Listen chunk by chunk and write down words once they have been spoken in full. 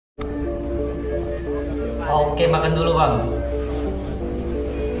Oke, makan dulu bang.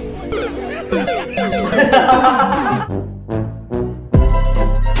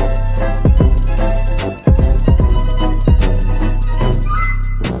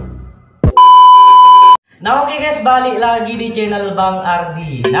 Nah oke guys, balik lagi di channel Bang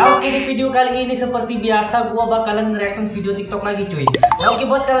Ardi. Nah oke, di video kali ini seperti biasa gua bakalan reaction video TikTok lagi cuy. Nah oke,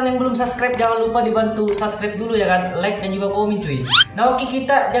 buat kalian yang belum subscribe jangan lupa dibantu subscribe dulu ya kan, like dan juga komen cuy. Nah oke,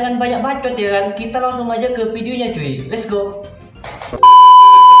 kita jangan banyak bacot ya kan, kita langsung aja ke videonya cuy. Let's go.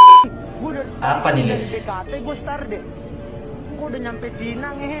 Apa nih guys? Gue start deh. Gue udah nyampe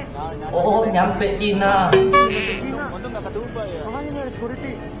Cina ngehe. Oh nyampe Cina. Untung nggak ke Dubai ya. Makanya nih ada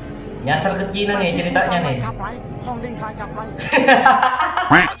security. Nyasar ke Cina nih ceritanya nih.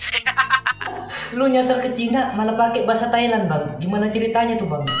 Lu nyasar ke Cina malah pakai bahasa Thailand bang. Gimana ceritanya tuh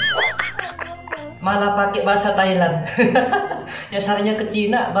bang? Malah pakai bahasa Thailand. Nyasarnya ke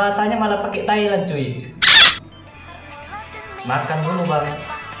Cina bahasanya malah pakai Thailand cuy. Makan dulu bang.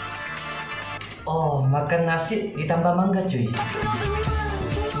 Oh makan nasi ditambah mangga cuy.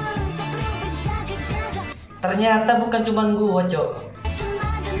 Ternyata bukan cuma gua cok.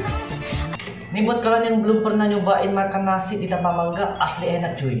 Ini buat kalian yang belum pernah nyobain makan nasi ditambah mangga, asli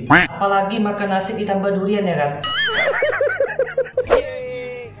enak cuy. Apalagi makan nasi ditambah durian ya kan.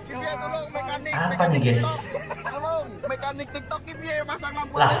 Apa nih guys? Mekanik TikTok ini masang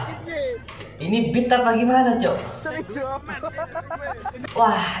lampu. Lah, ini beat apa gimana cok?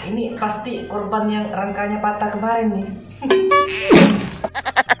 Wah, ini pasti korban yang rangkanya patah kemarin nih.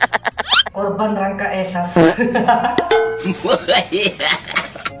 Korban rangka esaf.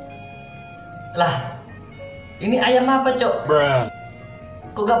 Lah, ini ayam apa cok?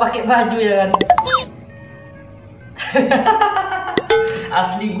 Kok gak pakai baju ya kan?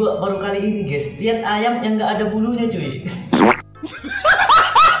 Asli gua baru kali ini guys lihat ayam yang gak ada bulunya cuy.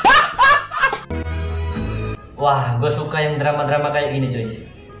 Wah, gue suka yang drama-drama kayak gini cuy.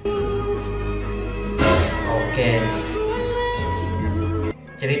 Oke.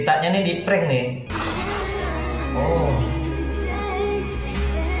 Ceritanya nih di prank nih. Oh.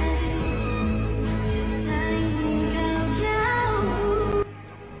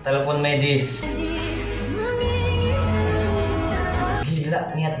 Telepon medis.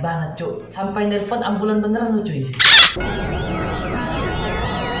 Gila, niat banget cuy. Sampai nelpon ambulan beneran lu cuy.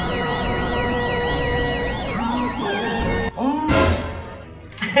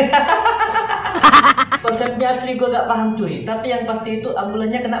 Konsepnya asli gue gak paham cuy. Tapi yang pasti itu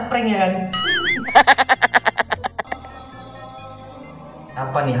ambulannya kena prank ya kan.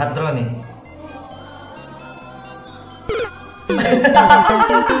 Apa nih, hadro nih.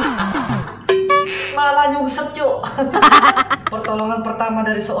 Malah nyungsep cuk. Pertolongan pertama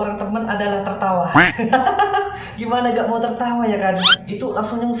dari seorang teman adalah tertawa. Gimana gak mau tertawa ya kan? Itu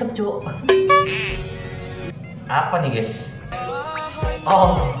langsung nyungsep cuk. Apa nih guys?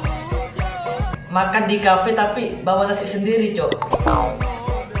 Oh, makan di kafe tapi bawa nasi sendiri cuk.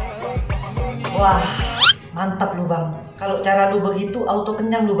 Wah mantap lu bang. Kalau cara lu begitu auto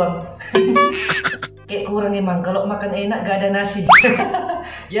kenyang lu bang. Kayak kurang emang kalau makan enak gak ada nasi.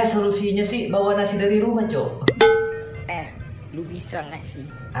 Ya solusinya sih bawa nasi dari rumah cok. Lu bisa gak sih?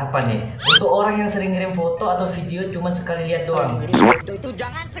 Apa nih? Untuk orang yang sering ngirim foto atau video cuman sekali lihat doang. Itu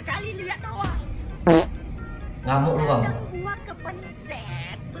jangan sekali lihat doang. Ngamuk lu bang. Gua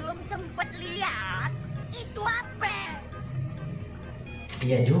kepencet belum sempet lihat. Itu apa?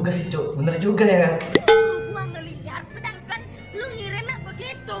 Iya juga sih cok, bener juga ya kan. Gua ngelihat sedangkan lu ngirimnya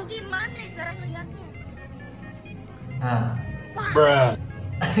begitu. Gimana cara ngeliatnya?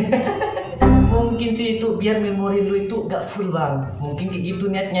 Mungkin sih itu biar memori lu itu gak full bang. Mungkin kayak gitu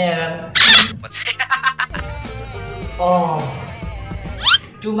niatnya ya kan. Oh,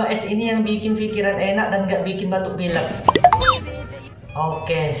 cuma es ini yang bikin pikiran enak dan gak bikin batuk pilek.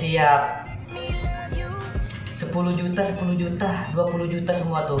 Oke siap. 10 juta, 10 juta, 20 juta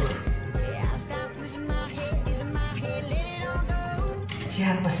semua tuh.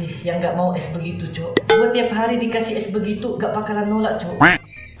 Siapa sih yang gak mau es begitu cok? Gue tiap hari dikasih es begitu gak bakalan nolak cok.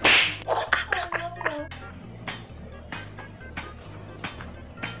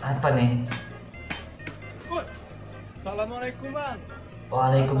 Apa nih? Assalamualaikum bang.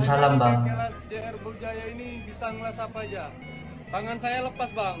 Waalaikumsalam bang. Kelas DR Berjaya ini bisa ngelas apa aja? Tangan saya lepas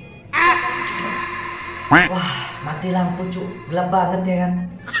bang. Wah mati lampu cuk, gelap banget ya kan.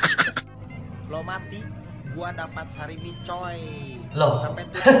 Lo mati, gua dapat sarimi coy. Loh. Sampai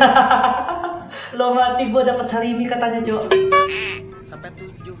Lo mati gua dapat sarimi katanya cuk. Sampai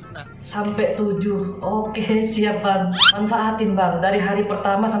 7 nah. Sampai 7. Oke siap bang. Manfaatin bang dari hari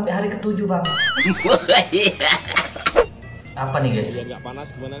pertama sampai hari ke-7 bang. Apa nih guys? Biar nggak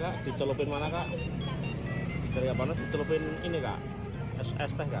panas gimana kak? Dicelupin mana kak? Biar gak panas dicelupin ini kak,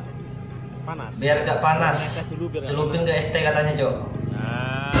 es teh kak, panas. Biar gak panas. Es teh dulu biar celupin ke ST katanya cok.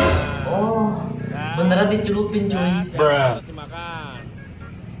 Nah. Oh, Nah. beneran dicelupin cuy. Nah, harus dimakan.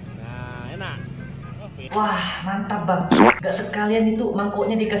 Nah, enak. Wah, mantap bang. Gak sekalian itu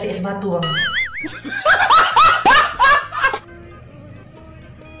mangkoknya dikasih es batu bang.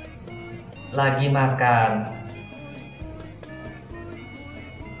 Lagi makan.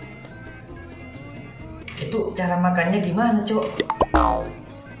 Itu cara makannya gimana cok?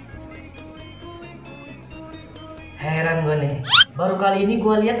 Heran gue nih. Baru kali ini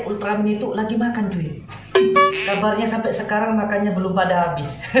gue lihat Ultraman itu lagi makan cuy. Kabarnya sampai sekarang makannya belum pada habis.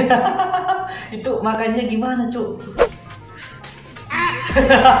 Itu makannya gimana cuk?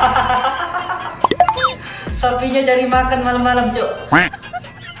 Sapinya cari makan malam-malam cuk.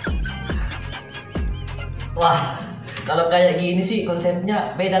 Wah, kalau kayak gini sih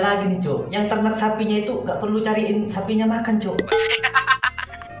konsepnya beda lagi nih cuk. Yang ternak sapinya itu gak perlu cariin sapinya makan cuk.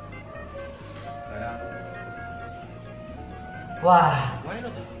 Wah,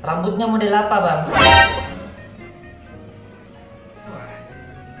 rambutnya model apa bang?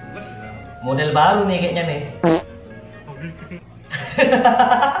 Model baru nih kayaknya nih.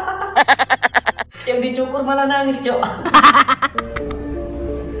 Yang dicukur malah nangis cok.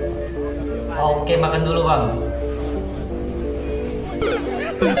 Oke, makan dulu bang.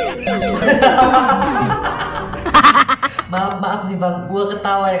 Maaf nih bang, gua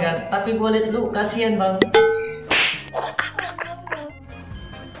ketawa ya kan. Tapi gua lihat lu kasihan bang.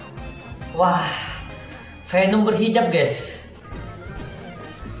 Wah, Venom berhijab guys.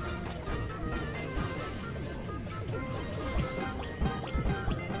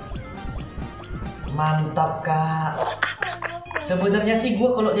 Mantap kak. Sebenarnya sih gue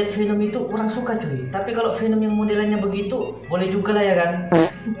kalau lihat Venom itu kurang suka cuy. Tapi kalau Venom yang modelannya begitu boleh juga lah ya kan.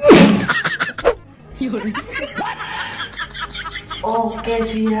 Oke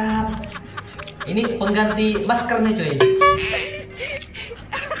siap. Ini pengganti maskernya cuy.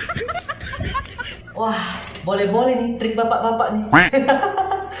 Wah, boleh-boleh nih trik bapak-bapak nih.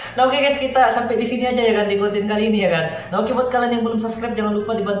 Nah oke guys, kita sampai di sini aja ya kan di konten kali ini ya kan. Nah oke, buat kalian yang belum subscribe jangan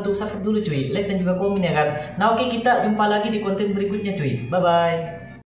lupa dibantu subscribe dulu cuy, like dan juga komen ya kan. Nah oke, kita jumpa lagi di konten berikutnya cuy. Bye bye.